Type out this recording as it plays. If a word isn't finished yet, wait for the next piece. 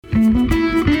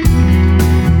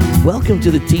Welcome to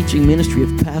the teaching ministry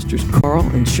of Pastors Carl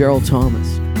and Cheryl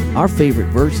Thomas. Our favorite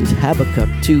verse is Habakkuk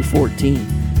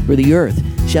 2:14. For the earth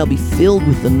shall be filled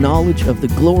with the knowledge of the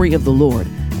glory of the Lord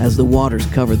as the waters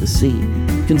cover the sea.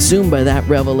 Consumed by that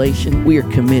revelation, we are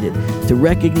committed to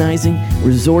recognizing,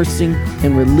 resourcing,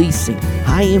 and releasing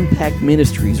high-impact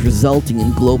ministries resulting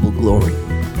in global glory,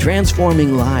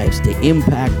 transforming lives to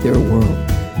impact their world.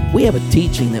 We have a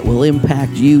teaching that will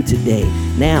impact you today.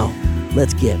 Now,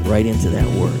 let's get right into that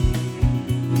word.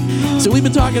 So we've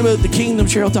been talking about the kingdom,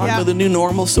 Cheryl, talking about the new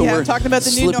normal. So we're talking about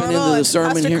the new normal. Into the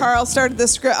sermon Pastor here. Carl started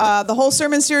the whole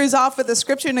sermon series off with the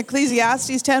scripture in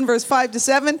Ecclesiastes 10, verse 5 to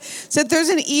 7. Said, "There's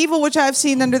an evil which I have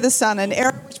seen under the sun, an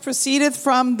error which proceedeth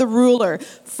from the ruler.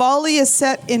 Folly is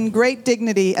set in great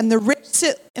dignity, and the rich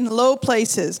sit in low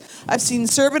places. I've seen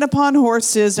servant upon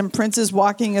horses and princes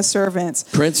walking as servants."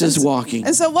 Princes walking.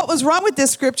 And so what was wrong with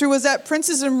this scripture was that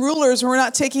princes and rulers were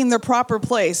not taking their proper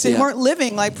place. They weren't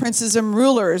living like princes and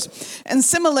rulers. And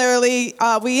similarly,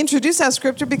 we introduce that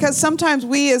scripture because sometimes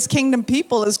we as kingdom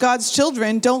people, as God's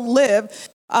children, don't live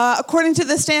according to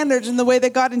the standards and the way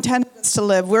that God intended us to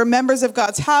live. We're members of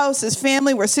God's house, His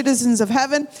family. We're citizens of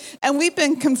heaven. And we've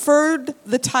been conferred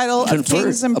the title of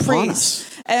kings and priests.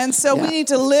 And so we need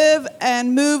to live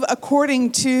and move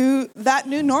according to that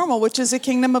new normal, which is a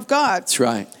kingdom of God. That's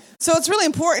right. So it's really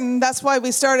important. That's why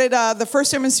we started the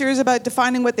first sermon series about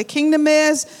defining what the kingdom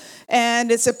is.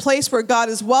 And it's a place where God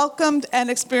is welcomed and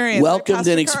experienced. Welcomed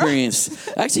and experienced.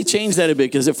 I actually changed that a bit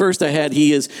because at first I had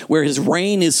He is where His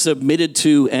reign is submitted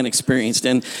to and experienced.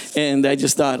 And I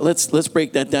just thought, let's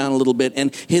break that down a little bit.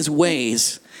 And His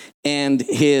ways and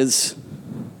His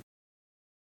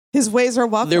ways are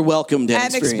welcomed. They're welcomed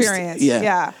and experienced.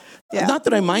 Yeah. Not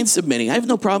that I mind submitting. I have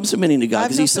no problem submitting to God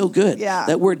because He's so good. Yeah.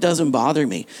 That word doesn't bother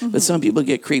me. But some people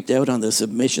get creeped out on the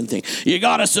submission thing. You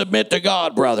got to submit to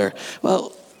God, brother.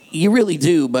 Well, you really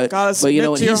do, but you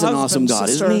know what? He's an awesome God,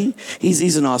 isn't He?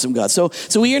 He's an awesome God. So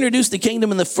we introduced the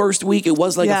kingdom in the first week. It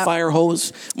was like a fire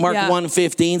hose. Mark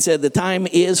 1:15 said the time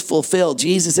is fulfilled.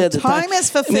 Jesus said the time is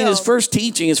fulfilled. I mean, his first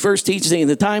teaching saying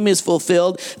the time is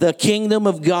fulfilled. The kingdom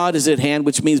of God is at hand,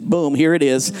 which means boom, here it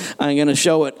is. I'm going to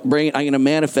show it, bring it. I'm going to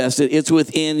manifest it. It's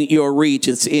within your reach.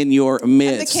 It's in your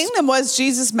midst. And the kingdom was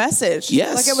Jesus' message.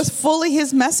 Yes. Like it was fully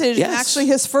His message. Yes. And actually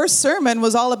His first sermon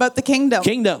was all about the kingdom.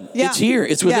 Yeah. It's here.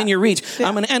 It's within your reach.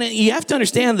 And you have to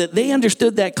understand that they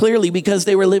understood that clearly because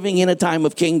they were living in a time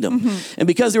of kingdom. And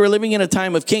because they were living in a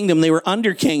time of kingdom, they were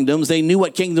under kingdoms. They knew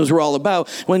what kingdoms were all about.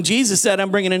 When Jesus said,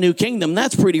 "I'm bringing a new kingdom,"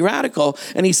 that's pretty radical.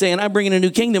 And He's saying, "I'm bringing a new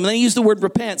kingdom." And they use the word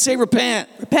repent. Say repent.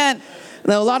 Repent.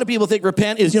 Now, a lot of people think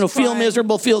repent is, feel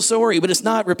miserable, feel sorry, but it's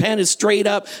not. Repent is straight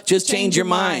up, just change your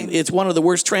mind. It's one of the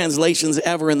worst translations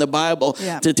ever in the Bible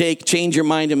to take change your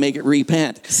mind and make it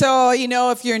repent. So,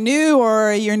 if you're new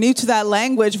or you're new to that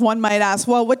language, one might ask,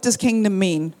 well, what does kingdom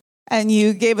mean? And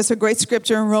you gave us a great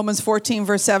scripture in Romans 14,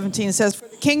 verse 17. It says, "For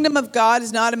the kingdom of God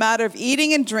is not a matter of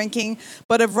eating and drinking,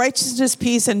 but of righteousness,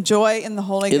 peace, and joy in the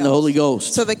Holy Ghost." In the Holy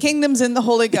Ghost. So the kingdom's in the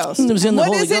Holy Ghost. The kingdom's in the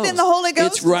Holy Ghost. What is it in the Holy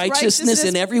Ghost? It's righteousness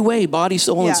in every way, body,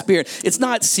 soul, and spirit. It's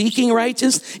not seeking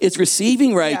righteousness. It's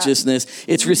receiving righteousness.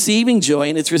 It's receiving joy,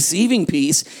 and it's receiving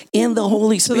peace in the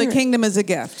Holy Spirit. So the kingdom is a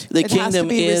gift. The kingdom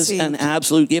is an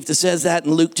absolute gift. It says that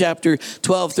in Luke chapter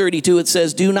 12:32. It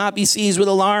says, "Do not be seized with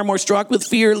alarm or struck with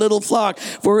fear, little flock,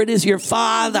 for it is your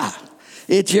Father."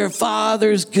 It's your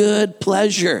Father's good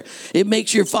pleasure. It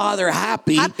makes your Father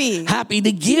happy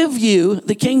to give you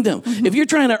the kingdom. If you're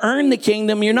trying to earn the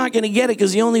kingdom, you're not going to get it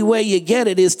because the only way you get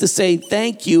it is to say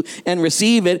thank you and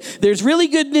receive it. There's really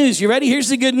good news. You ready? Here's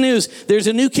the good news. There's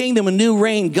a new kingdom, a new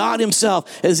reign. God Himself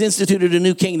has instituted a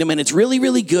new kingdom, and it's really,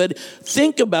 really good.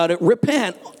 Think about it.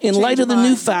 Repent. In light of the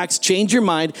new facts, change your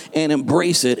mind and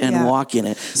embrace it and walk in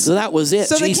it. So that was it.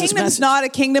 So Jesus' the kingdom's message. not a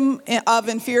kingdom of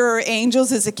inferior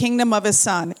angels. It's a kingdom of His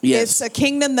Son. Yes. It's a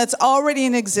kingdom that's already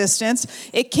in existence.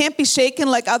 It can't be shaken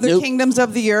like other kingdoms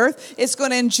of the earth. It's going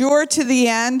to endure to the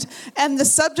end. And the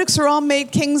subjects are all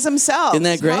made kings themselves. Isn't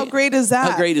that great? How great is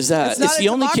that? How great is that? It's the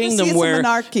only kingdom where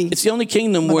it's the only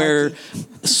kingdom where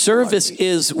service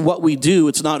is what we do.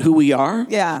 It's not who we are.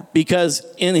 Yeah. Because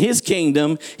in His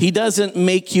kingdom, He doesn't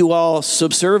make you all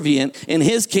subservient. In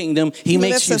His kingdom, He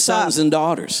makes you sons and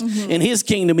daughters. In His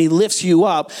kingdom, He lifts you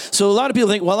up. So a lot of people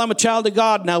think, well, I'm a child of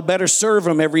God now, better serve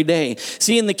Him every day.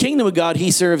 See, in the kingdom of God,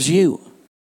 He serves you.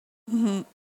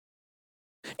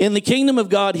 In the kingdom of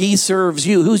God, he serves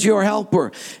you. Who's your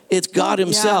helper? It's God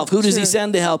himself. Who does he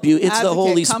send to help you? It's Advocate, the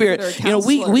Holy Spirit.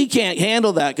 counselor. We can't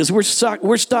handle that because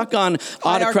we're stuck on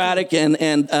autocratic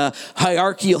and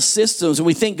hierarchical systems, and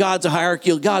we think God's a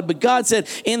hierarchical God. But God said,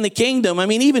 in the kingdom, I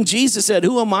mean, even Jesus said,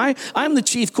 who am I? I'm the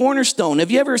chief cornerstone.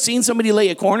 Have you ever seen somebody lay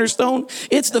a cornerstone?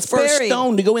 It's the first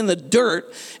stone to go in the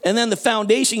dirt, and then the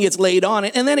foundation gets laid on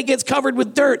it, and then it gets covered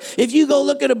with dirt. If you go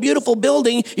look at a beautiful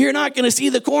building, you're not going to see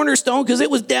the cornerstone because it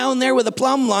was down there with a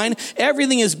plumb line.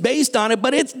 Everything is based on it,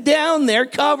 but it's down there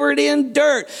covered in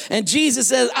dirt. And Jesus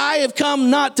says, I have come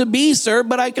not to be served,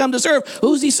 but I come to serve.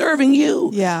 Who's he serving?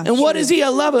 You. Yeah. And what is he? I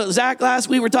love it. Zach, last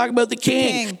week we were talking about the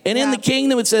king. And in the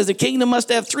kingdom, it says the kingdom must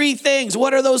have three things.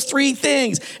 What are those three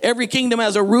things? Every kingdom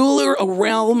has a ruler, a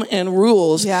realm, and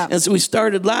rules. Yeah. And so we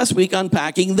started last week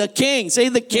unpacking the king. Say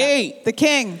the king. The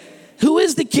king. Who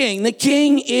is the king? The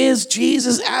king is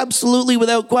Jesus, absolutely,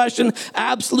 without question,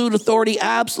 absolute authority,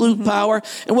 absolute power.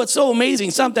 And what's so amazing,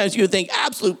 sometimes you would think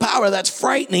absolute power, that's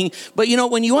frightening. But you know,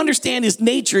 when you understand his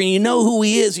nature and you know who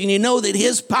he is and you know that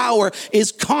his power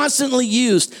is constantly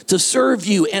used to serve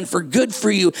you and for good for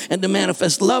you and to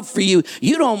manifest love for you,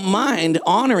 you don't mind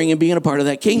honoring and being a part of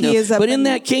that kingdom. But in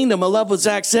that kingdom, I love what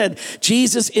Zach said,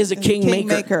 Jesus is a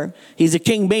kingmaker. He's a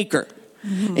kingmaker.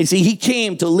 Mm-hmm. And see, he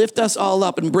came to lift us all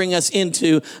up and bring us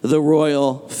into the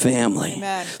royal family.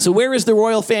 Amen. So where is the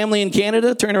royal family in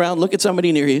Canada? Turn around, look at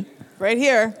somebody near you. Right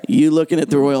here. You looking at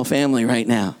the royal family right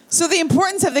now. So the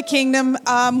importance of the kingdom,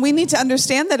 we need to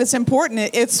understand that it's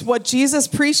important. It's what Jesus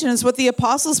preached and it's what the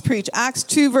apostles preach. Acts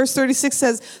 2 verse 36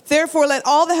 says, therefore let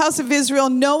all the house of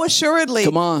Israel know assuredly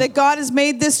that God has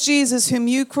made this Jesus whom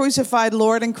you crucified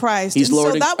Lord and Christ. He's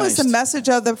Lord and Christ. So that was the message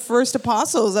of the first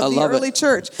apostles of the early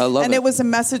church. And it was a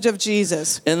message of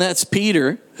Jesus. And that's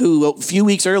Peter, who a few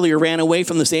weeks earlier ran away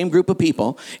from the same group of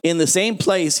people. In the same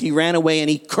place, he ran away and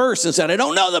he cursed and said, I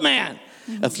don't know the man.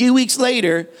 A few weeks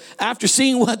later, after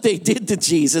seeing what they did to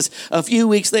Jesus, a few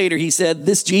weeks later, he said,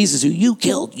 this Jesus who you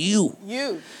killed,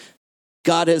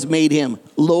 God has made him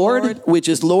Lord, which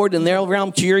is Lord in their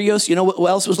realm. Curious, you know what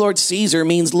else was Lord? Caesar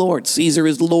means Lord. Caesar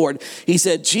is Lord. He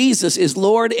said Jesus is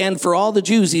Lord, and for all the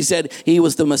Jews, he said he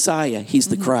was the Messiah. He's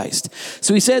the Christ.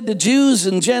 So he said to Jews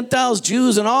and Gentiles,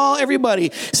 Jews and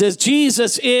everybody, says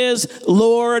Jesus is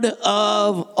Lord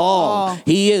of all.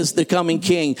 He is the coming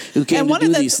King who came to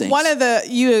do these things.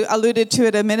 You alluded to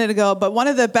it a minute ago, but one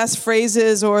of the best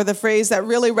phrases or the phrase that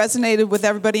really resonated with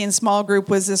everybody in small group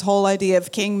was this whole idea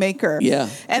of kingmaker. Yeah.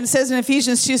 And it says in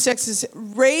Ephesians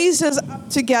 2:6, raised us up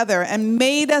together and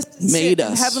made us sit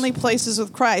in heavenly places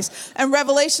with Christ. And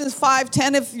Revelations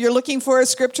 5:10, if you're looking for a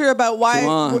scripture about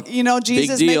why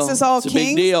Jesus makes us all kings,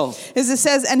 big deal. Is it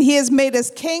says, and he has made us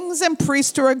kings and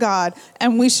priests to our God,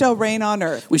 and we shall reign on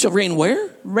earth. We shall reign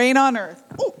where? Reign on earth.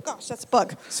 Oh gosh, that's a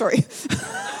bug. Sorry.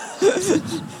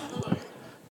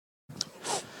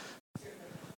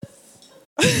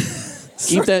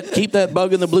 Keep that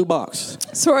bug in the blue box.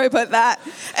 Sorry about that.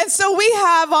 And so we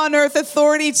have on earth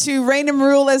authority to reign and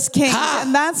rule as kings.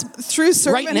 And that's through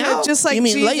servanthood, right now? just like you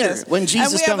mean Jesus. Later, when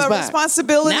Jesus comes back? And we have a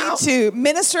responsibility to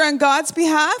minister on God's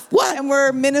behalf. What? And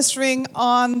we're ministering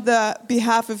on the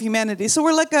behalf of humanity. So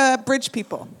we're like a bridge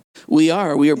people. We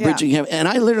are bridging heaven, and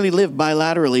I literally live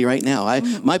bilaterally right now.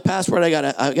 My passport, I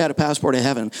got a passport of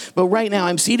heaven, but right now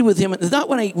I'm seated with him. It's not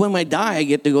when I die I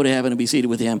get to go to heaven and be seated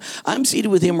with him. I'm seated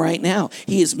with him right now.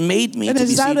 He has made me to be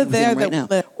seated with him right now.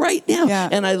 Right now,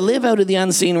 and I live out of the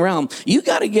unseen realm. You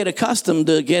got to get accustomed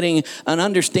to getting an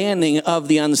understanding of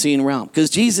the unseen realm, because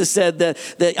Jesus said that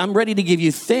I'm ready to give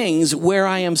you things where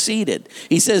I am seated.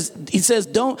 He says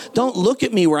don't look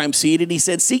at me where I'm seated. He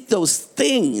said seek those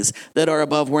things that are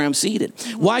above where I'm seated.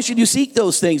 Why should you seek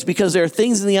those things? Because there are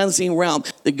things in the unseen realm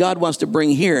that God wants to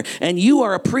bring here. And you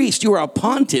are a priest, you are a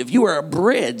pontiff, you are a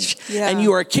bridge, and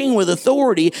you are a king with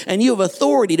authority, and you have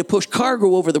authority to push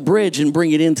cargo over the bridge and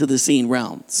bring it into the seen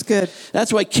realm. It's good.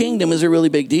 That's why kingdom is a really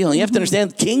big deal. And you have to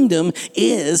understand, kingdom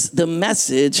is the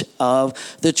message of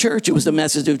the church. It was the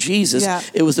message of Jesus.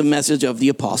 It was the message of the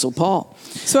Apostle Paul.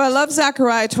 So I love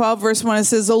Zechariah 12 verse 1. It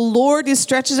says, the Lord who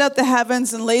stretches out the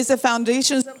heavens and lays the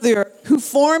foundations of the earth, who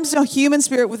forms a human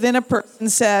spirit within a person,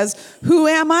 says, who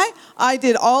am I? I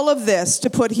did all of this to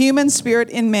put human spirit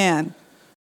in man.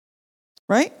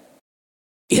 Right?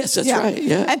 Yes, that's right.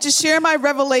 Yeah. And to share my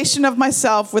revelation of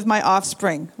myself with my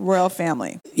offspring, royal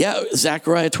family. Yeah,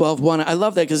 Zechariah 12:1. I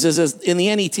love that because it says in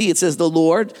the NET, it says the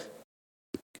Lord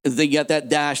They got that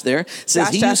dash there. It says,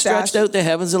 Dash, he dash, who stretched dash. out the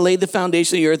heavens and laid the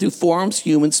foundation of the earth, who forms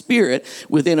human spirit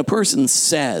within a person,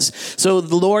 says. So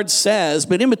the Lord says,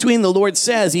 but in between the Lord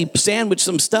says, he sandwiched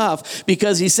some stuff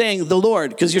because he's saying the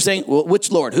Lord, because you're saying, well, which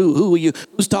Lord? Who are you?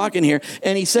 Who's talking here?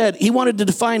 And he said, he wanted to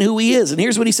define who he is. And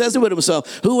here's what he says about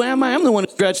himself. Who am I? I'm the one who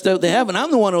stretched out the heaven.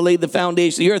 I'm the one who laid the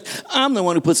foundation of the earth. I'm the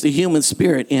one who puts the human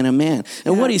spirit in a man.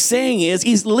 And what he's saying is,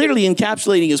 he's literally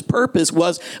encapsulating his purpose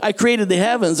was, I created the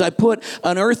heavens. I put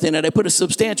an earth in it. I put a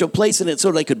substantial place in it so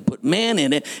that I could put man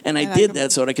in it. And I did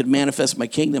that so that I could manifest my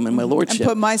kingdom and my lordship. And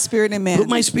put my spirit in man. Put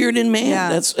my spirit in man. Yeah.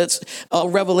 That's a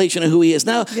revelation of who he is.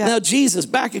 Now Jesus,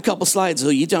 back a couple slides. So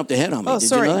you jumped ahead on me. Oh, did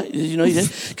sorry. You know that? Did you know you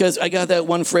did? Because I got that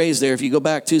one phrase there. If you go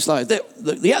back 2 slides.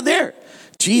 There.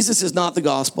 Jesus is not the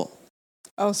gospel.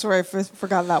 Oh, sorry. I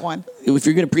forgot that one. If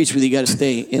you're going to preach with you, got to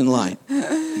stay in line.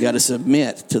 You got to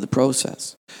submit to the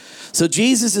process. So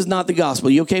Jesus is not the gospel.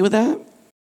 You okay with that?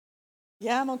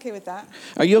 Yeah, I'm okay with that.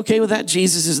 Are you okay with that?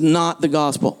 Jesus is not the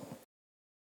gospel.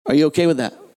 Are you okay with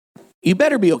that? You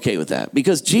better be okay with that,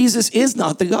 because Jesus is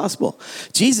not the gospel.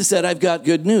 Jesus said, I've got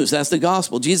good news. That's the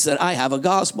gospel. Jesus said, I have a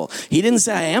gospel. He didn't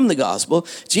say I am the gospel.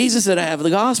 Jesus said, I have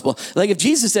the gospel. Like if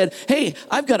Jesus said, hey,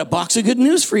 I've got a box of good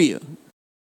news for you.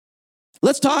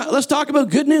 Let's talk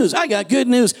about good news. I got good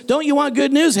news. Don't you want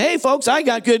good news? Hey, folks, I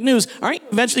got good news. Aren't you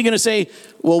eventually going to say,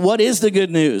 well, what is the good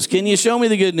news? Can you show me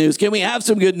the good news? Can we have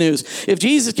some good news? If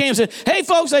Jesus came and said, hey,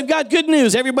 folks, I've got good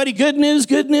news. Everybody, good news,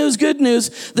 good news, good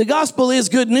news. The gospel is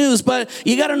good news, but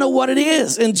you got to know what it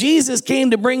is. And Jesus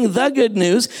came to bring the good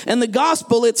news. And the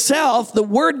gospel itself, the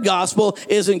word gospel,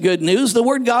 isn't good news. The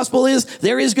word gospel is,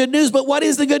 there is good news. But what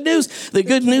is the good news? The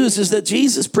good news is that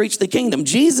Jesus preached the kingdom.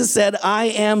 Jesus said, I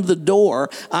am the door.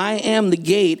 I am the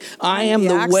gate. I am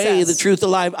the way, the truth, the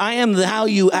life. I am how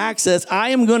you access. I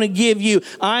am going to give you.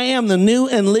 I am the new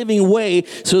and living way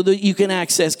so that you can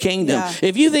access kingdom. Yeah.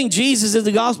 If you think Jesus is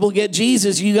the gospel, get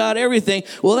Jesus, you got everything.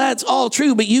 Well, that's all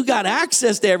true, but you got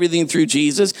access to everything through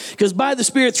Jesus, because by the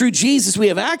Spirit, through Jesus, we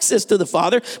have access to the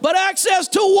Father. But access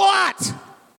to what?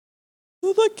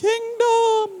 To the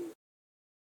kingdom.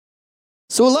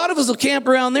 So a lot of us will camp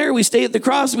around there. We stay at the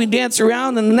cross, we dance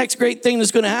around, and the next great thing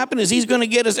that's going to happen is he's going to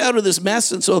get us out of this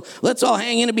mess. And so let's all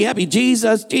hang in and be happy.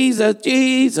 Jesus, Jesus,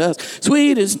 Jesus,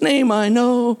 sweetest name I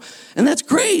know. And that's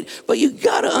great, but you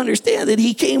got to understand that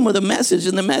he came with a message,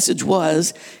 and the message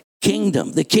was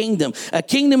kingdom, the kingdom. A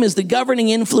kingdom is the governing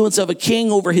influence of a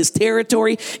king over his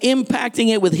territory, impacting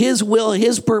it with his will,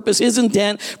 his purpose, his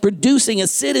intent, producing a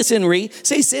citizenry.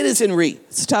 Say citizenry.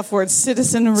 It's a tough word,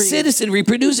 citizenry. Citizenry,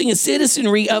 producing a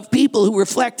citizenry of people who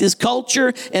reflect his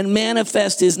culture and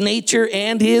manifest his nature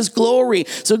and his glory.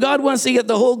 So God wants to get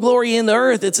the whole glory in the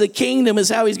earth. It's the kingdom is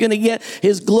how he's going to get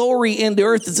his glory in the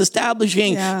earth. It's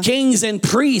establishing kings and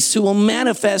priests who will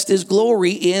manifest his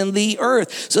glory in the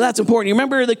earth. So that's important. You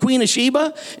remember the Queen of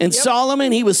Sheba and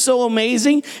Solomon? He was so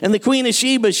amazing. And the Queen of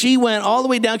Sheba, she went all the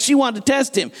way down. She wanted to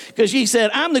test him because she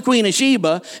said, I'm the Queen of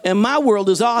Sheba and my world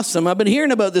is awesome. I've been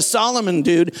hearing about this Solomon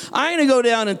dude. I'm going to go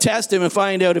down and test him and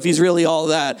find out if he's really all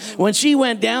that. When she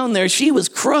went down there, she was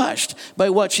crushed by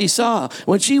what she saw.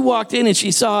 When she walked in and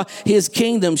she saw his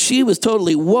kingdom, she was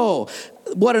totally, whoa.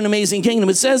 What an amazing kingdom.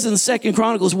 It says in 2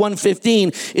 Chronicles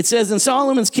 1:15, it says, in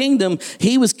Solomon's kingdom,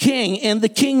 he was king, and the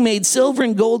king made silver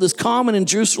and gold as common in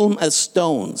Jerusalem as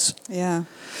stones. Yeah.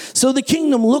 So the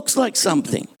kingdom looks like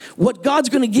something. What God's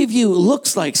going to give you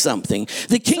looks like something.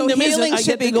 The kingdom isn't, I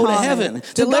get to go to heaven.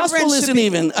 The gospel isn't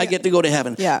even, I get to go to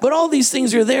heaven. Yeah. But all these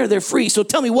things are there. They're free. So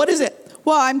tell me, what is it?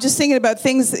 Well, I'm just thinking about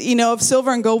things that, if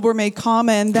silver and gold were made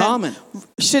common, then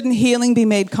shouldn't healing be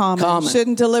made common?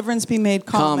 Shouldn't deliverance be made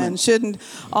common? Shouldn't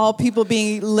all people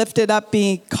being lifted up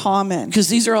be common? Because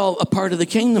these are all a part of the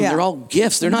kingdom. They're all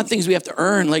gifts. They're not things we have to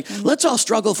earn. Like, let's all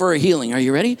struggle for a healing. Are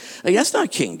you ready? Like, that's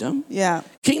not kingdom. Yeah.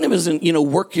 Kingdom isn't,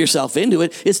 work yourself into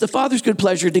it. It's the Father's good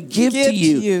pleasure to give to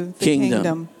you the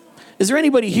kingdom. Is there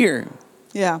anybody here?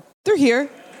 Yeah. They're here.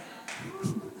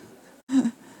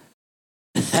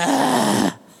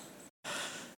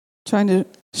 Trying to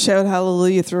shout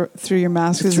hallelujah through your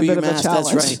mask is a bit of a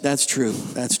challenge. That's right. That's true.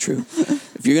 That's true.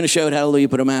 If you're going to shout hallelujah,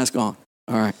 put a mask on.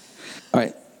 All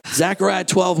right. Zechariah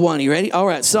 12:1. You ready? All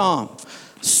right.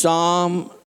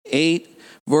 Psalm 8.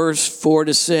 Verse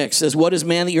 4-6 says, what is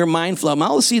man that you're mindful of? I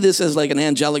always see this as like an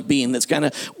angelic being that's kind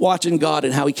of watching God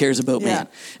and how he cares about man.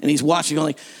 And he's watching,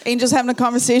 like, angels having a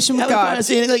conversation with God.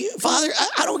 Like, Father,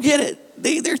 I don't get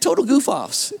it. They're total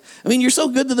goof-offs. I mean, you're so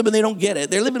good to them and they don't get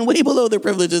it. They're living way below their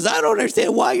privileges. I don't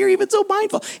understand why you're even so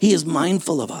mindful. He is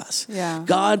mindful of us. Yeah.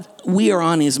 God, we are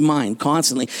on his mind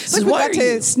constantly. It's like we got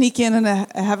to sneak in a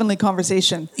heavenly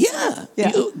conversation. Yeah.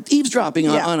 eavesdropping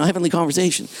on a heavenly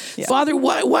conversation. Yeah. Father,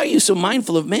 why are you so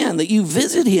mindful of man that you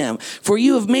visit him? For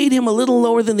you have made him a little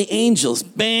lower than the angels.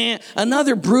 Bam.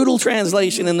 Another brutal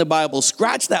translation in the Bible.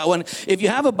 Scratch that one. If you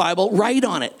have a Bible, write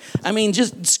on it. I mean,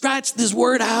 just scratch this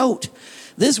word out.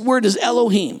 This word is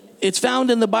Elohim. It's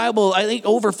found in the Bible, I think,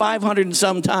 over 500 and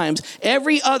some times.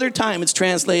 Every other time it's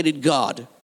translated God.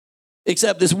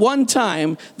 Except this one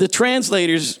time, the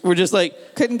translators were just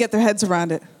like... couldn't get their heads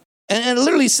around it. And it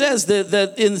literally says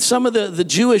that in some of the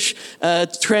Jewish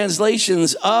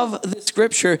translations of the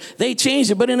scripture, they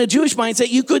changed it. But in a Jewish mindset,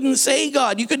 you couldn't say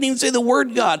God. You couldn't even say the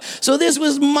word God. So this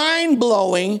was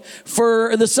mind-blowing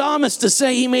for the psalmist to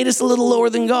say he made us a little lower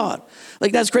than God.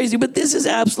 Like, that's crazy, but this is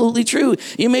absolutely true.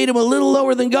 You made him a little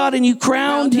lower than God, and you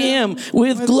crowned him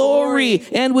with glory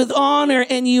and with honor,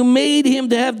 and you made him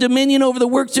to have dominion over the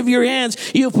works of your hands.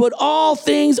 You put all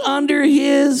things under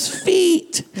his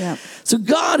feet. Yeah. So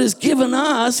God has given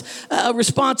us a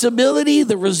responsibility,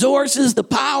 the resources, the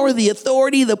power, the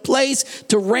authority, the place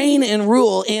to reign and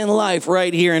rule in life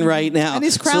right here and right now. And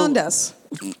he's crowned us.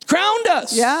 Crowned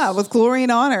us. Yeah, with glory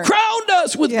and honor. Crowned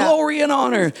us with glory and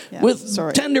honor,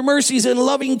 with tender mercies and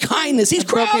loving kindness. He's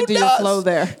crowned us. Broke into your flow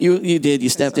there. You did. You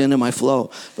stepped into my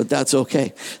flow, but that's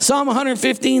okay. Psalm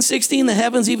 115:16, the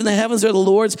heavens, even the heavens are the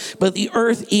Lord's, but the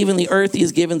earth, even the earth, he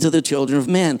is given to the children of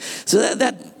men. So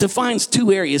that defines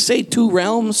two areas. Say two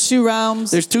realms. Two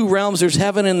realms. There's two realms. There's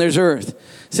heaven and there's earth.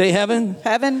 Say heaven.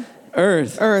 Heaven.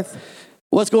 Earth. Earth.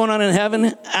 What's going on in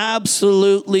heaven?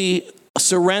 Absolutely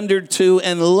surrendered to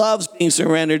and loves being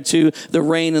surrendered to the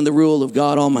reign and the rule of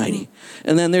God Almighty.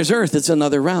 And then there's earth. It's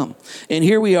another realm. And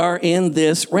here we are in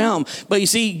this realm. But you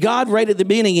see, God right at the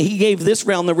beginning, he gave this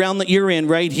realm, the realm that you're in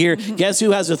right here. Guess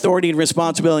who has authority and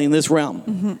responsibility in this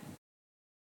realm?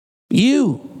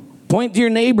 You. Point to your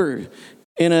neighbor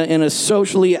in a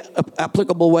socially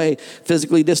applicable way,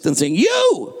 physically distancing.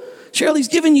 You! Shirley's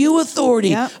given you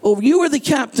authority over. You are the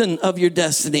captain of your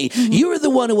destiny. You are the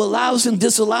one who allows and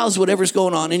disallows whatever's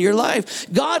going on in your life.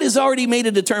 God has already made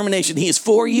a determination. He is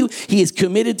for you. He is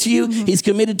committed to you. He's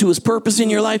committed to his purpose in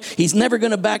your life. He's never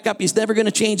going to back up. He's never going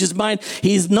to change his mind.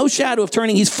 He's no shadow of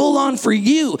turning. He's full on for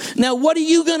you. Now, what are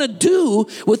you going to do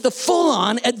with the full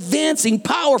on, advancing,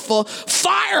 powerful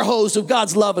fire hose of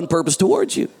God's love and purpose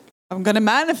towards you? I'm going to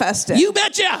manifest it. You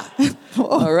betcha.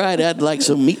 All right. I'd like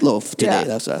some meatloaf today.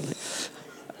 That's what I'd like.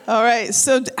 All right.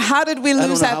 So how did we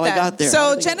lose that then? I got there.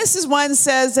 So Genesis 1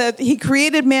 says that he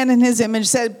created man in his image,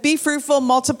 said, be fruitful,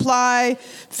 multiply,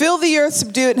 fill the earth,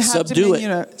 subdue it, and have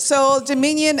dominion. So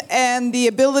dominion and the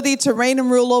ability to reign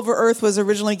and rule over earth was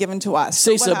originally given to us.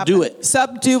 Say subdue it.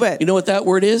 Subdue it. You know what that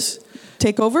word is?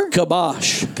 Take over?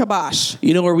 Kibosh. Kibosh.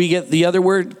 You know where we get the other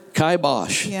word?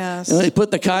 Kibosh. Yes. And they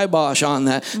put the kibosh on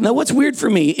that. Now, what's weird for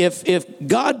me, if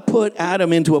God put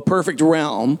Adam into a perfect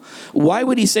realm, why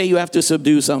would he say you have to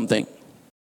subdue something?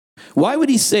 Why would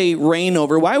he say reign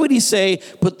over? Why would he say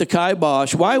put the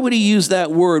kibosh? Why would he use that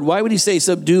word? Why would he say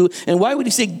subdue? And why would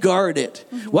he say guard it?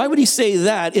 Why would he say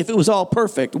that if it was all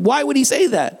perfect? Why would he say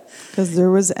that? Because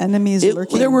there was enemies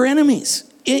lurking. There were enemies.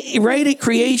 Right at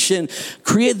creation,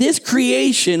 this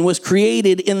creation was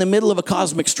created in the middle of a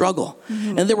cosmic struggle.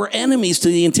 And there were enemies to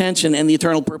the intention and the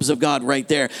eternal purpose of God right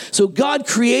there. So God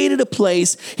created a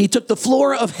place. He took the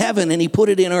floor of heaven and he put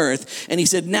it in earth. And he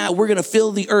said, now we're going to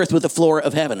fill the earth with the floor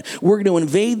of heaven. We're going to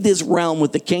invade this realm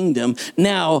with the kingdom.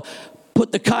 Now,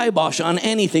 put the kibosh on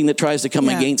anything that tries to come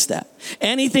against that.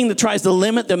 Anything that tries to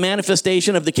limit the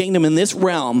manifestation of the kingdom in this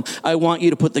realm, I want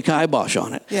you to put the kibosh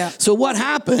on it. Yeah. So what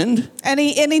happened? And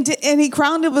he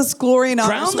crowned it with glory and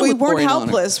honor. So we weren't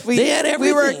helpless. They had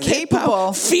everything. We were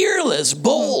capable. Fearless,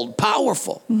 bold,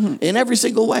 powerful in every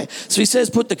single way. So he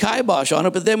says put the kibosh on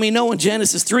it. But then we know in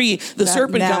Genesis 3, the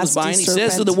serpent comes by and he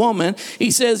says to the woman, he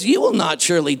says, you will not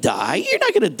surely die. You're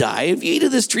not going to die. If you eat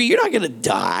of this tree, you're not going to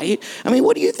die. I mean,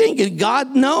 what do you think?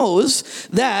 God knows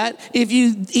that if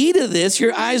you eat of this,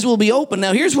 your eyes will be open.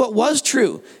 Now, here's what was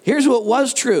true. Here's what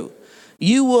was true.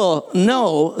 You will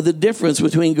know the difference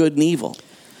between good and evil.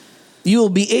 You will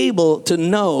be able to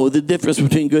know the difference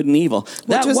between good and evil.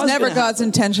 Which was never God's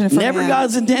intention for man. Never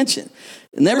God's intention.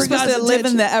 Never we're supposed to live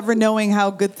in the ever knowing how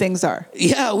good things are.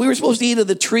 Yeah, we were supposed to eat of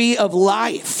the tree of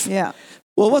life. Yeah.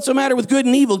 Well, what's the matter with good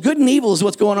and evil? Good and evil is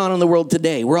what's going on in the world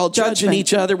today. We're all judging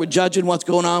each other. We're judging what's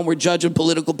going on. We're judging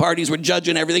political parties. We're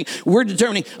judging everything. We're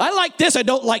determining, I like this, I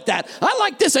don't like that. I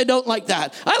like this, I don't like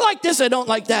that. I like this, I don't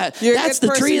like that. That's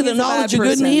the tree of the knowledge of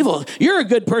good and evil. You're a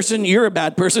good person. You're a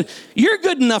bad person. You're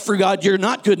good enough for God. You're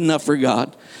not good enough for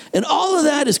God. And all of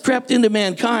that has crept into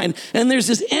mankind. And there's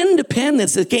this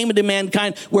independence that came into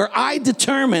mankind where I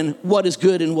determine what is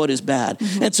good and what is bad.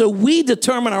 And so we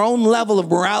determine our own level of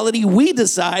morality. We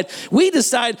decide. We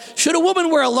decide, should a woman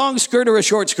wear a long skirt or a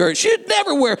short skirt?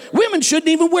 Women shouldn't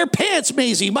even wear pants,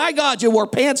 Maisie. My God, you wore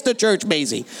pants to church,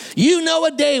 Maisie. You know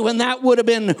a day when that would have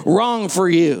been wrong for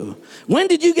you. When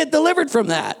did you get delivered from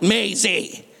that,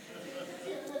 Maisie?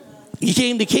 You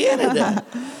came to Canada.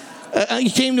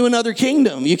 You came to another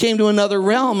kingdom. You came to another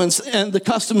realm, and the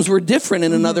customs were different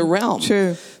in another realm.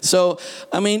 True. So,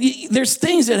 I mean, there's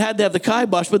things that had to have the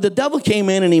kibosh, but the devil came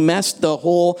in and he messed the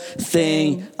whole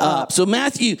thing up. So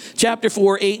Matthew chapter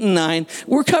 4, 8 and 9,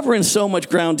 we're covering so much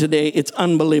ground today. It's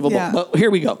unbelievable. Yeah. But here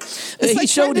we go. It's like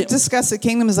trying to discuss the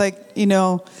kingdom is like,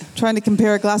 trying to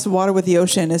compare a glass of water with the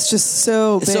ocean. It's just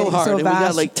so big, it's so hard. so And vast. we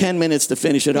got like 10 minutes to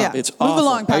finish it up. Yeah. It's Move awful.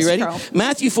 along, Pastor Are you ready? Carl.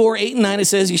 Matthew 4, 8 and 9, it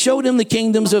says, he showed him the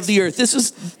kingdoms of the earth.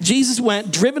 Jesus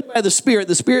went driven by the Spirit.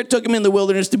 The Spirit took him in the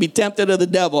wilderness to be tempted of the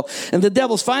devil. And the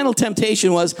devil's final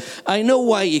temptation was, I know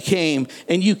why you came,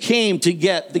 and you came to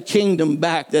get the kingdom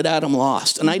back that Adam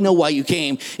lost. And I know why you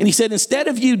came. And he said, instead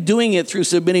of you doing it through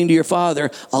submitting to your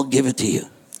father, I'll give it to you.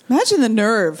 Imagine the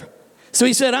nerve. So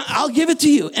he said, I'll give it to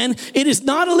you. And it is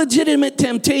not a legitimate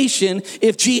temptation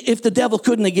if the devil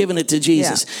couldn't have given it to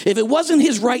Jesus. Yeah. If it wasn't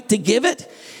his right to give it,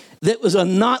 that was a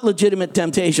not legitimate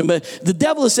temptation. But the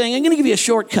devil is saying, I'm going to give you a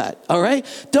shortcut, all right?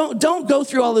 Don't go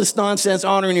through all this nonsense,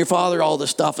 honoring your father, all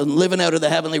this stuff, and living out of the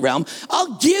heavenly realm.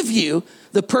 I'll give you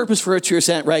the purpose for which you're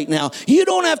sent right now. You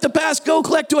don't have to go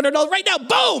collect $200. Right now,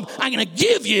 boom, I'm going to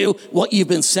give you what you've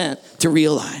been sent to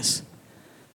realize.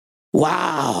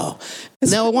 Wow.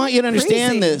 Now, I want you to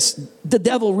understand this. The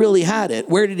devil really had it.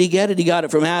 Where did he get it? He got it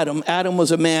from Adam. Adam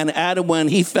was a man. Adam, when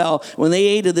he fell, when they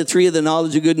ate of the tree of the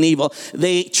knowledge of good and evil,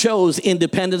 they chose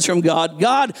independence from God.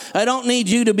 God, I don't need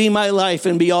you to be my life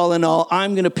and be all in all.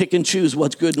 I'm going to pick and choose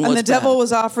what's good and what's bad. And the devil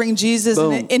was offering Jesus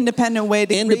an independent way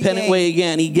to independent way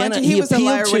again. He was a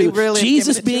liar, appealed to really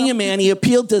Jesus being a man. He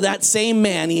appealed to that same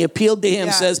man. He appealed to him,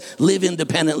 says, live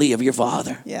independently of your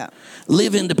father. Yeah.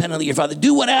 Live independently of your father.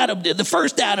 Do what Adam did. The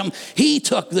first Adam, he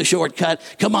took the shortcut.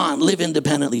 Come on, live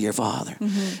independently of your father.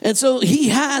 Mm-hmm. And so he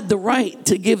had the right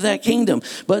to give that kingdom.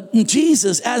 But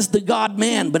Jesus, as the God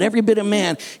man, but every bit of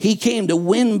man, he came to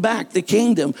win back the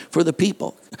kingdom for the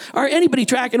people. Are anybody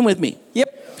tracking with me?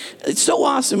 Yep. It's so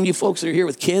awesome you folks are here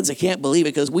with kids. I can't believe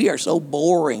it because we are so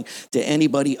boring to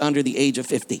anybody under the age of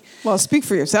 50. Well, speak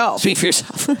for yourself. Speak for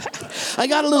yourself. I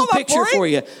got a little picture for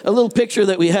you. A little picture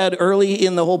that we had early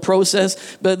in the whole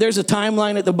process. But there's a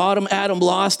timeline at the bottom. Adam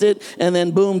lost it. And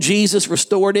then boom, Jesus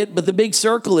restored it. But the big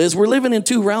circle is we're living in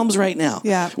two realms right now.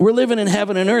 Yeah. We're living in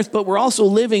heaven and earth. But we're also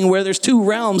living where there's two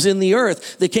realms in the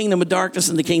earth. The kingdom of darkness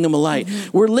and the kingdom of light.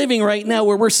 Mm-hmm. We're living right now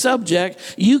where we're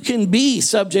subject. You can be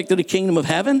subject to the kingdom of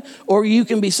heaven, or you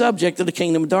can be subject to the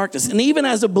kingdom of darkness. And even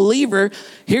as a believer,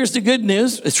 here's the good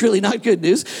news. It's really not good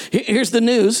news. Here's the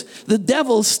news. The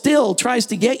devil still tries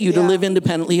to get you to live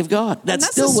independently of God. That's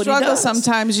still what he does.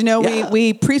 Sometimes,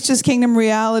 we preach this kingdom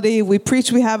reality. We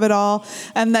preach we have it all.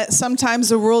 And that sometimes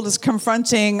the world is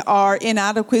confronting our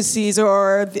inadequacies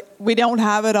or we don't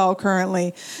have it all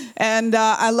currently. And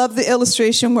I love the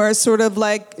illustration where it's sort of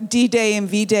like D-Day and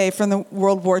V-Day from the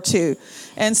World War II.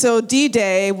 And so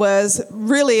D-Day was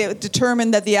really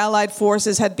determined that the Allied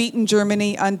forces had beaten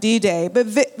Germany on D-Day. But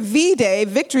V-Day,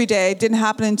 Victory Day, didn't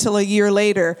happen until a year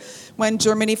later when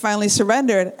Germany finally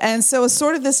surrendered. And so it's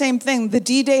sort of the same thing. The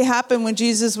D-Day happened when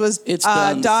Jesus was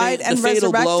died and the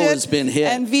fatal resurrected. Blow has been hit.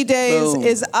 And V-Day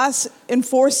is us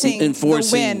enforcing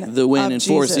the win,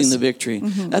 enforcing Jesus. The victory.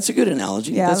 Mm-hmm. That's a good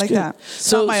analogy. Yeah, That's I like good. that.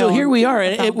 So here we are.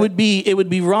 And it would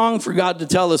be wrong for God to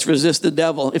tell us resist the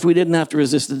devil if we didn't have to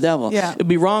resist the devil. Yeah. It'd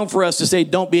be wrong for us to say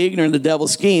don't be ignorant of the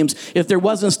devil's schemes if there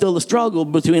wasn't still a struggle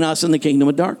between us and the kingdom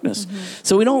of darkness. Mm-hmm.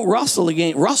 So we don't wrestle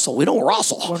against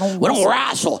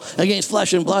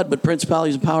flesh and blood, but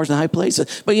principalities and powers and high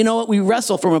places. But you know what? We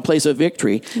wrestle from a place of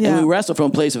victory, and we wrestle from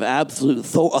a place of absolute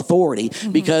authority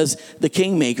because the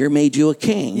kingmaker made you a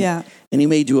king. Yeah. And he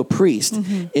made you a priest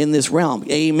in this realm.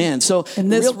 Amen. So in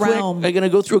this real quick, realm, I'm going to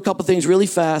go through a couple things really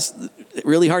fast.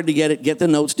 Really hard to get it. Get the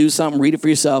notes, do something, read it for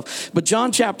yourself. But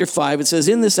John chapter 5, it says,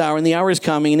 in this hour, and the hour is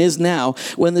coming and is now,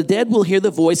 when the dead will hear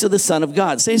the voice of the Son of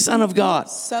God. Say Son of God.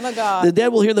 Son of God. The dead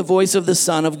will hear the voice of the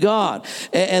Son of God.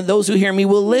 And those who hear me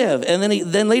will live. And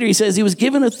then later he says he was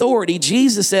given authority.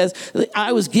 Jesus says,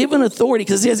 I was given authority.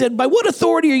 Because he said, by what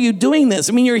authority are you doing this?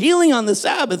 I mean, you're healing on the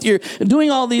Sabbath. You're doing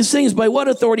all these things. By what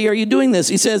authority are you doing doing this.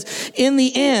 He says, in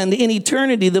the end, in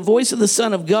eternity, the voice of the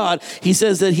Son of God, he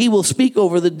says that he will speak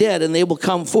over the dead and they will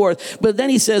come forth. But then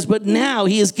he says, but now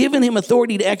he has given him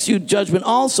authority to execute judgment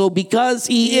also because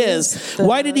he is.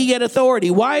 Why did he get authority?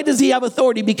 Why does he have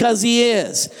authority? Because he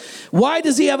is. Why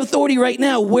does he have authority right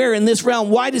now? Where in this realm?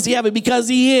 Why does he have it? Because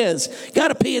he is. Got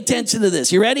to pay attention to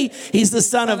this. You ready? He's the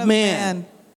Son of Man.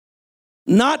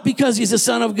 Not because he's the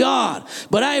Son of God,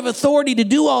 but I have authority to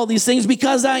do all these things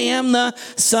because I am the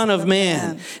Son of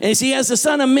Man. And you see, as the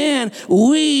Son of Man,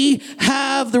 we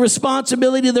have the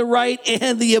responsibility, the right,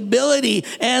 and the ability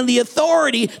and the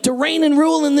authority to reign and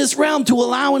rule in this realm, to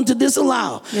allow and to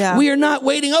disallow. Yeah. We are not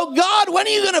waiting, oh God, when are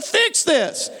you going to fix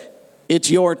this? It's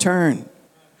your turn.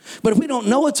 But if we don't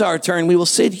know it's our turn, we will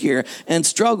sit here and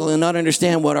struggle and not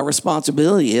understand what our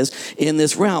responsibility is in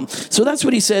this realm. So that's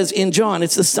what he says in John.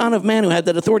 It's the Son of Man who had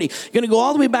that authority. You're going to go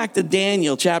all the way back to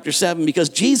Daniel chapter 7 because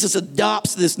Jesus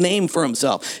adopts this name for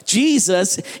himself.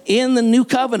 Jesus, in the new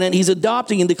covenant, he's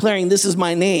adopting and declaring, this is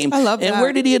my name. I love that. And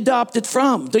where did he adopt it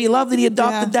from? Do you love that he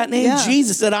adopted that name? Yeah.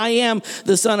 Jesus said, I am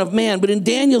the Son of Man. But in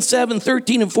Daniel 7,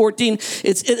 13 and 14,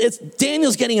 it's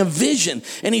Daniel's getting a vision.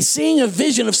 And he's seeing a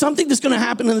vision of something that's going to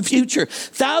happen in the future.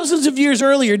 Thousands of years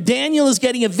earlier, Daniel is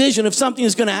getting a vision of something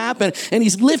that's going to happen, and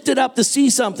he's lifted up to see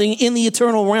something in the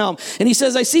eternal realm. And he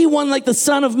says, I see one like the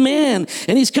Son of Man,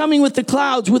 and he's coming with the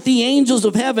clouds, with the angels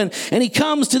of heaven, and he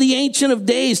comes to the Ancient of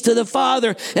Days, to the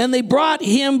Father, and they brought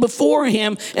him before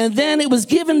him, and then it was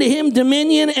given to him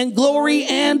dominion and glory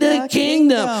and a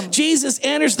kingdom. Jesus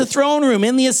enters the throne room.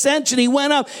 In the ascension, he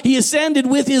went up, he ascended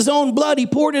with his own blood, he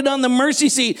poured it on the mercy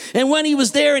seat, and when he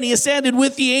was there and he ascended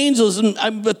with the angels,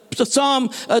 and Psalm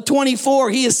 24,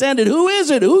 he ascended. Who is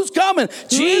it? Who's coming?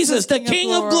 Jesus, the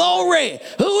King of glory.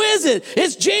 Who is it?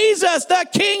 It's Jesus, the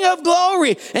King of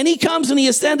glory. And he comes and he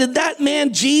ascended. That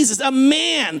man, Jesus, a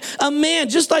man,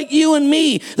 just like you and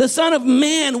me, the Son of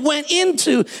Man, went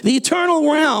into the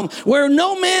eternal realm where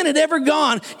no man had ever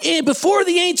gone before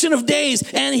the Ancient of Days,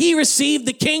 and he received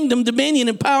the kingdom, dominion,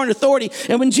 and power and authority.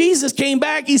 And when Jesus came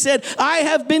back, he said, I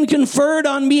have been conferred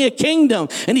on me a kingdom.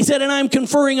 And he said, and I'm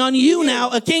conferring on you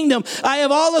now a kingdom. I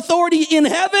have all authority in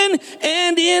heaven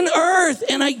and in earth,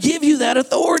 and I give you that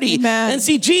authority. Amen. And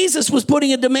see, Jesus was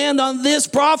putting a demand on this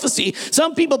prophecy.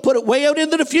 Some people put it way out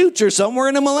into the future, somewhere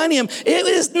in a millennium. It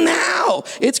is now.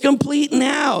 It's complete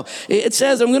now. It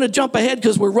says, I'm going to jump ahead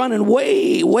because we're running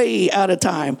way out of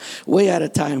time. Way out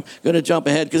of time. Going to jump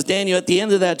ahead because Daniel, at the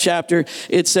end of that chapter,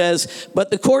 it says, but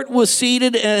the court was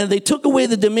seated and they took away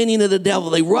the dominion of the devil.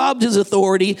 They robbed his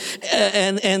authority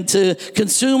and to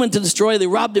consume and to destroy, they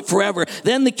robbed it forever.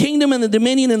 Then the kingdom and the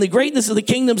dominion and the greatness of the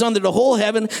kingdoms under the whole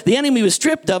heaven, the enemy was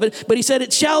stripped of it, but he said,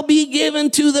 it shall be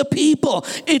given to the people.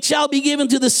 It shall be given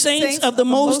to the saints of the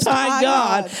Most High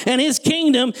God. And his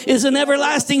kingdom is an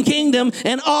everlasting kingdom,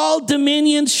 and all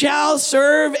dominions shall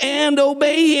serve and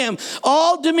obey him.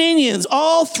 All dominions,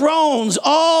 all thrones,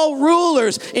 all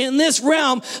rulers in this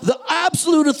realm, the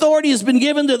absolute authority has been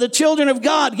given to the children of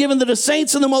God, given to the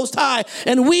saints of the Most High,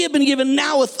 and we have been given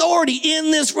now authority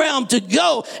in this realm to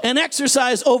go and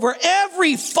exercise over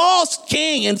every false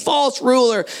king and false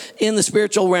ruler in the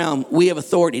spiritual realm. We have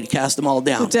authority to cast them all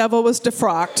down. The devil was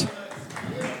defrocked.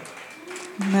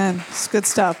 Amen. It's good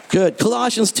stuff. Good.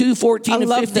 Colossians 2:14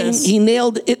 and 15. This. He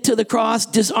nailed it to the cross,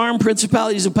 disarmed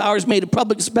principalities and powers, made a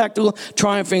public spectacle,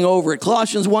 triumphing over it.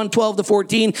 Colossians 1:12 to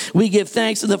 14. We give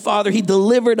thanks to the Father. He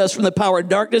delivered us from the power of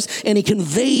darkness, and he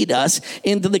conveyed us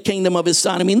into the kingdom of his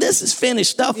Son. I mean, this is finished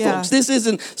stuff, folks. This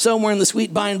isn't somewhere in the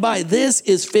sweet by and by. This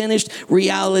is finished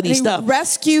reality stuff.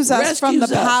 Rescues us from the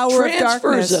power of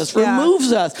darkness. Transfers us,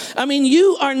 removes us. I mean,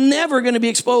 you are never going to be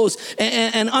exposed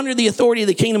and under the authority of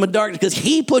the kingdom of darkness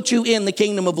because he put you in the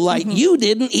kingdom of light. You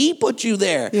didn't. He put you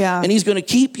there. And he's going to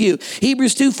keep you.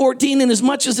 Hebrews 2:14, and as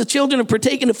much as the children have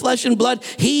partaken of flesh and blood,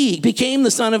 he became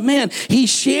the Son of Man. He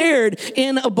shared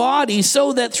in a body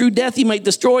so that through death he might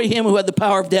destroy him who had the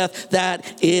power of death. That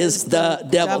is the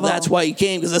devil. That's why he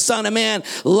came, because the Son of Man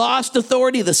lost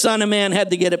authority. The Son of Man had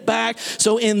to get it back.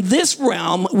 So in this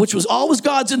realm, which was always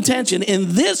God's intention,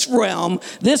 in this realm,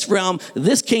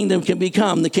 this kingdom can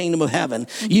become the kingdom of heaven.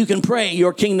 You can pray,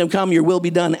 your kingdom come, your will be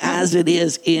done as it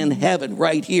is in heaven,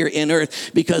 right here in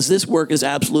earth, because this work is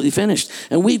absolutely finished.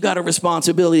 And we've got a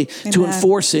responsibility to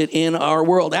enforce it in our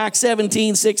world. Acts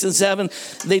 17:6 and 7,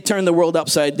 they turned the world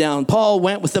upside down. Paul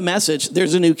went with the message,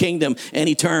 there's a new kingdom, and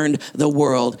he turned the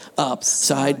world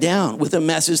upside down. With the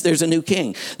message, there's a new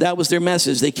king. That was their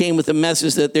message. They came with the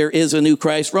message that there is a new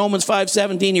Christ. Romans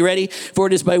 5:17, you ready? For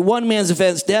it is by one man's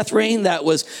offense, death reigned. That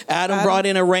was Adam brought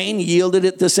in a reign, yielded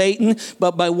it to Satan,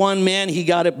 but by one man he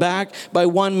got it back. by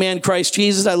one man, Christ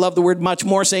Jesus. I love the word much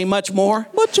more. Say much more.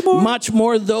 Much more. Much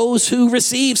more those who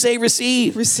receive. Say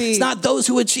receive. Receive. It's not those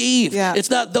who achieve. Yeah. It's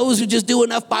not those who just do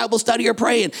enough Bible study or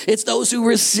praying. It's those who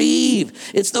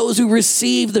receive. It's those who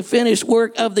receive the finished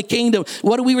work of the kingdom.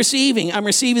 What are we receiving? I'm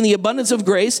receiving the abundance of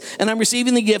grace, and I'm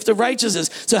receiving the gift of righteousness.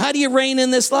 So how do you reign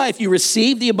in this life? You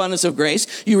receive the abundance of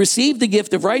grace. You receive the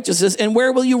gift of righteousness. And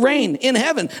where will you reign? In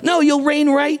heaven. No, you'll reign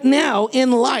right now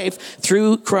in life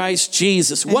through Christ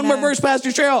Jesus. Amen. One more verse, Pastor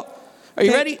Cheryl. Are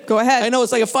you ready? Go ahead. I know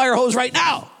it's like a fire hose right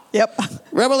now. Yep.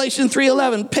 Revelation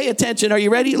 3:11. Pay attention. Are you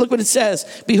ready? Look what it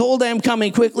says. Behold, I am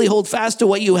coming quickly. Hold fast to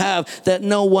what you have, that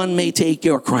no one may take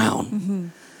your crown. Mm-hmm.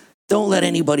 Don't let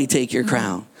anybody take your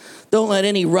crown. Don't let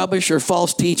any rubbish or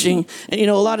false teaching. And you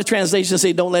know, a lot of translations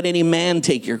say, don't let any man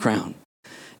take your crown.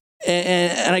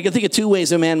 And I can think of two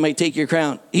ways a man might take your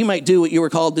crown. He might do what you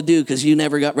were called to do because you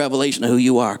never got revelation of who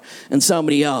you are. And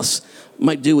somebody else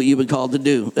might do what you've been called to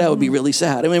do. That would be really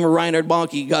sad. I remember Reinhard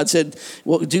Bonnke, God said,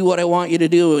 well, do what I want you to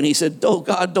do. And he said, oh,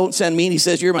 God, don't send me. And he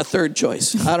says, you're my third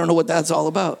choice. I don't know what that's all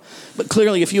about. But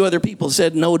clearly a few other people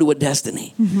said no to a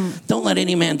destiny. Mm-hmm. Don't let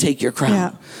any man take your crown.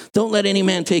 Yeah. Don't let any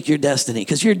man take your destiny,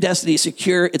 because your destiny is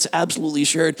secure. It's absolutely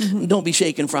assured. Mm-hmm. Don't be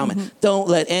shaken from it. Don't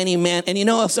let any man. And you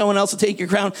know, if someone else will take your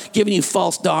crown, giving you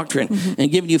false doctrine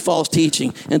and giving you false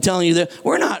teaching and telling you that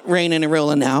we're not reigning and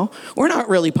ruling now. We're not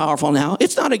really powerful now.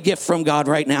 It's not a gift from God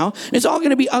right now. It's all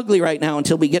going to be ugly right now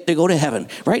until we get to go to heaven.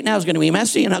 Right now it's going to be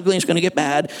messy and ugly. And it's going to get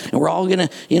bad. And we're all going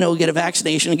to, get a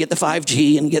vaccination and get the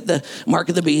 5G and get the mark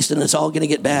of the beast. And it's all going to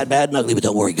get bad and ugly. But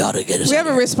don't worry, God will get us. We have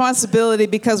a responsibility,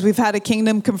 because we've had a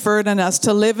kingdom conferred on us,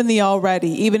 to live in the already,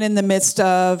 even in the midst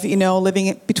of,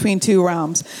 living between two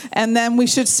realms. And then we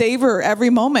should savor every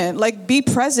moment. Like, be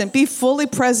present, be fully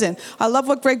present. I love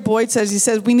what Greg Boyd says. He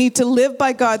says we need to live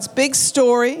by God's big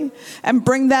story and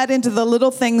bring that into the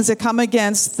little things that come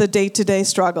against the day-to-day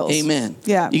struggles. Amen.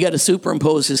 Yeah. You got to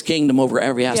superimpose his kingdom over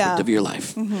every aspect of your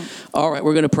life. Mm-hmm. All right,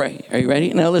 we're going to pray. Are you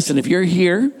ready? Now listen, if you're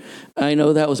here, I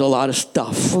know that was a lot of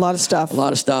stuff. A lot of stuff. A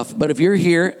lot of stuff. But if you're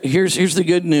here, here's the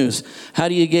good news. How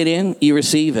do you get in? You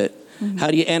receive it. Mm-hmm.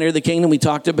 How do you enter the kingdom? We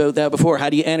talked about that before. How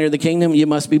do you enter the kingdom? You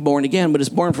must be born again, but it's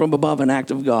born from above, an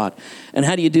act of God. And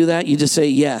how do you do that? You just say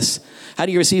yes. How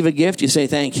do you receive a gift? You say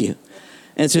thank you.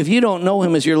 And so if you don't know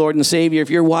him as your Lord and Savior, if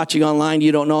you're watching online,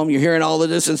 you don't know him, you're hearing all of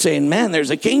this and saying, man, there's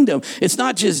a kingdom. It's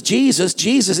not just Jesus.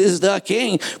 Jesus is the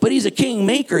king, but he's a king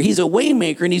maker. He's a way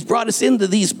maker, and he's brought us into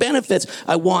these benefits.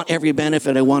 I want every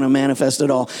benefit. I want to manifest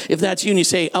it all. If that's you and you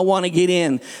say, I want to get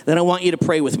in, then I want you to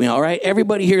pray with me, all right?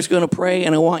 Everybody here is going to pray,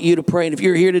 and I want you to pray. And if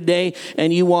you're here today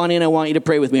and you want in, I want you to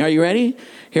pray with me. Are you ready?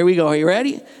 Here we go. Are you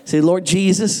ready? Say, Lord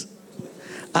Jesus,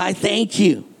 I thank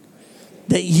you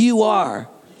that you are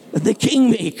the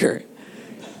kingmaker,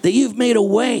 that you've made a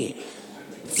way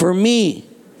for me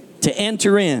to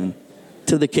enter in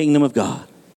to the kingdom of God.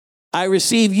 I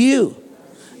receive you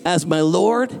as my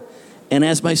Lord and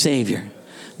as my Savior.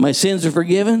 My sins are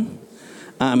forgiven.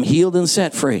 I'm healed and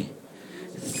set free.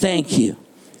 Thank you.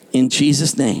 In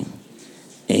Jesus' name,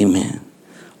 amen.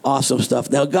 Awesome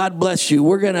stuff. Now, God bless you.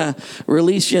 We're going to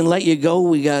release you and let you go.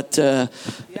 We got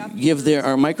give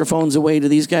our microphones away to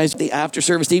these guys, the after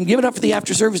service team. Give it up for the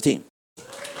after service team.